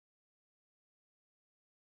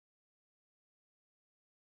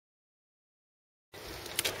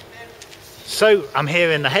So I'm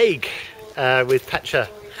here in The Hague with Petra.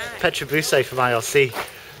 Hi. Petra Brussee from IRC.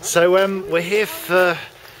 So we're here for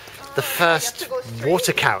the first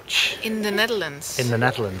WaterCouch In the Netherlands. in the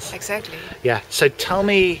Netherlands. Exactly. Yeah. So tell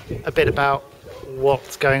me a bit about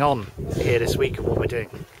what's going on here this week and what we're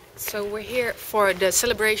doing. So we're here for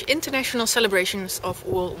the international celebrations of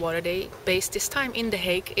World Water Day, based this time in The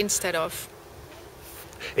Hague instead of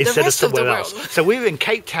Instead of rest of the somewhere world. else. So we were in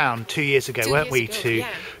Cape Town 2 years ago, 2 weren't years we, ago, to yeah.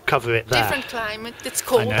 cover it there? different climate. It's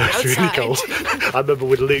cold I know, outside. it's really cold. I remember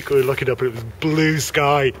with Luke we were looking up and it was blue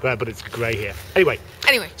sky there, but it's grey here. Anyway,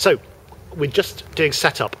 So we're just doing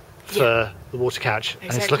setup for the WaterCouch, and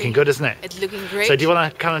it's Exactly. looking good, isn't it? It's looking great. So do you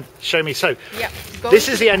want to kind of show me? So Yeah. this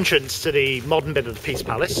is the entrance to the modern bit of the Peace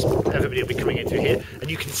Palace. Everybody will be coming in through here,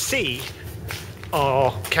 and you can see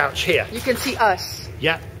our couch here. You can see us.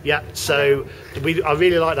 Yeah, yeah. So I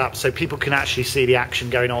really like that, so people can actually see the action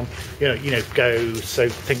going on.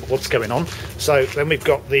 Think what's going on. So then we've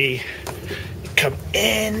got come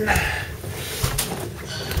in,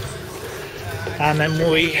 and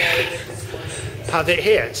then we have it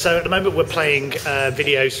here. So at the moment we're playing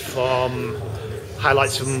videos from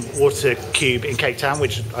highlights from WaterCouch in Cape Town,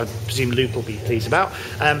 which I presume Luke will be pleased about.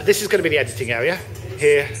 This is going to be the editing area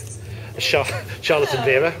here. Charlotte and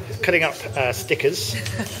Vera cutting up stickers.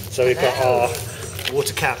 So we've got our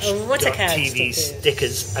WaterCouch TV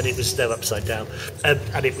stickers, and it was still upside down,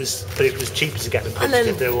 but it was cheaper to get them printed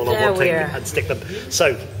if they were all on one thing and stick them.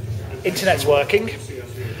 So internet's working.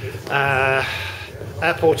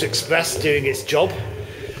 Airport Express doing its job.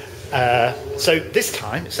 So this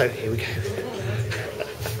time, here we go.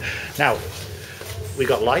 Now we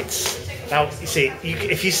got lights. Now you see,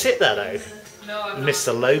 if you sit there though, you miss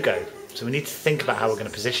the logo. So we need to think about how we're going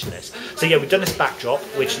to position this. So yeah, we've done this backdrop,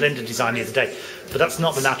 which Linda designed the other day, but that's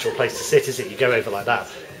not the natural place to sit, is it? You go over like that.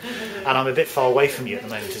 And I'm a bit far away from you at the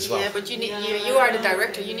moment as well. Yeah, but you are the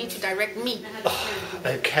director. You need to direct me. Oh,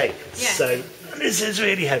 okay. Yeah. So this is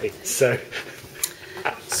really heavy. So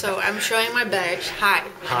I'm showing my badge. Hi, my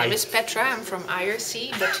Hi. name is Petra. I'm from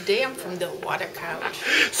IRC, but today I'm from the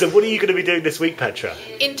WaterCouch. So what are you going to be doing this week, Petra?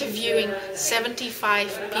 Interviewing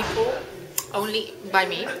 75 people, only by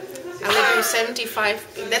me. I will do 75.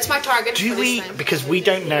 That's my target for this time. Because we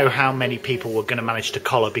don't know how many people we're going to manage to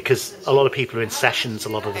collar, because a lot of people are in sessions a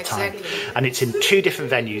lot of the time, Exactly. and it's in 2 different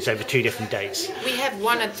venues over 2 different days. We have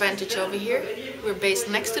one advantage over here. We're based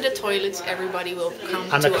next to the toilets. Everybody will come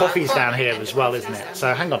And to the our coffee's corner down here and as well, isn't it?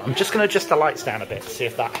 So hang on, I'm just going to adjust the lights down a bit to see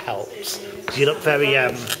if that helps. You look very,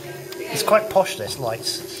 it's quite posh, this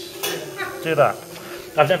lights. Do that.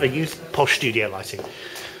 I've never used posh studio lighting.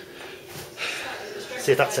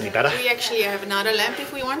 See if that's any better. We actually have another lamp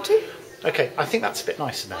if we want to. Okay, I think that's a bit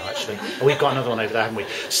nicer now, actually. Oh, we've got another one over there, haven't we?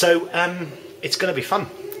 So it's going to be fun.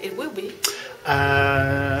 It will be.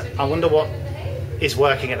 I wonder what is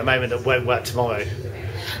working at the moment that won't work tomorrow.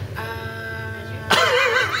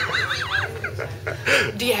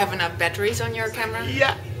 Do you have enough batteries on your camera?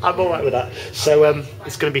 Yeah, I'm all right with that. So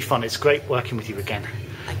it's going to be fun. It's great working with you again.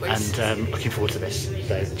 Likewise. And looking forward to this.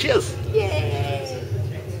 So cheers. Yay!